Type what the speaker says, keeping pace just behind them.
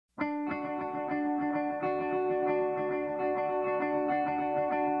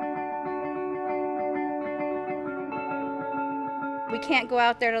can't go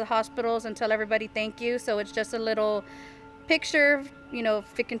out there to the hospitals and tell everybody thank you, so it's just a little picture, you know,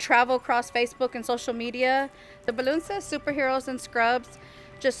 if it can travel across Facebook and social media. The balloon says superheroes and scrubs,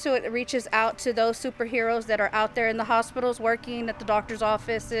 just so it reaches out to those superheroes that are out there in the hospitals, working at the doctor's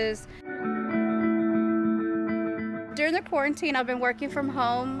offices. During the quarantine, I've been working from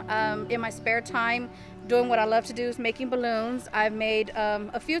home in my spare time, doing what I love to do, is making balloons. I've made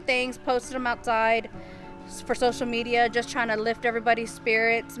a few things, posted them outside for social media, just trying to lift everybody's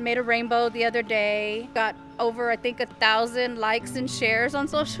spirits. Made a rainbow the other day. Got over, I think, 1,000 likes and shares on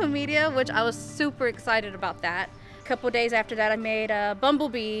social media, which I was super excited about that. A couple days after that, I made a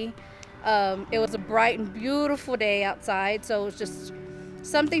bumblebee. It was a bright and beautiful day outside, so it was just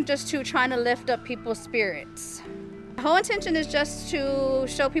something just to trying to lift up people's spirits. The whole intention is just to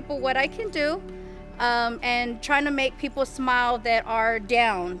show people what I can do, and trying to make people smile that are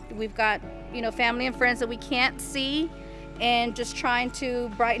down. We've got, you know, family and friends that we can't see, and just trying to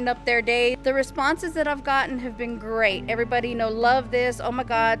brighten up their day. The responses that I've gotten have been great. Everybody, you know, love this. Oh my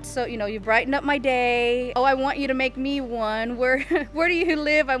God, so, you know, you brightened up my day. Oh, I want you to make me one. Where do you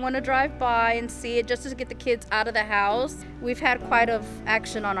live? I want to drive by and see it, just to get the kids out of the house. We've had quite of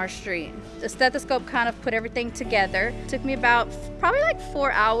action on our street. The stethoscope kind of put everything together. It took me about probably like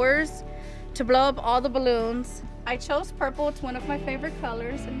 4 hours to blow up all the balloons. I chose purple. It's one of my favorite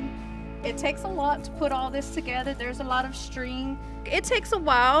colors, and it takes a lot to put all this together. There's a lot of string. It takes a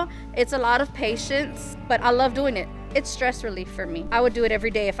while. It's a lot of patience, but I love doing it. It's stress relief for me. I would do it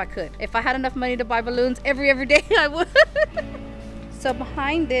every day if I could. If I had enough money to buy balloons every day, I would. So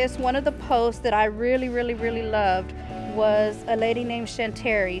behind this, one of the posts that I really loved was a lady named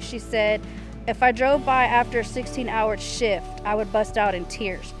Shanteri. She said, if I drove by after a 16-hour shift, I would bust out in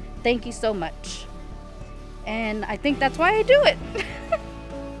tears. Thank you so much. And I think that's why I do it.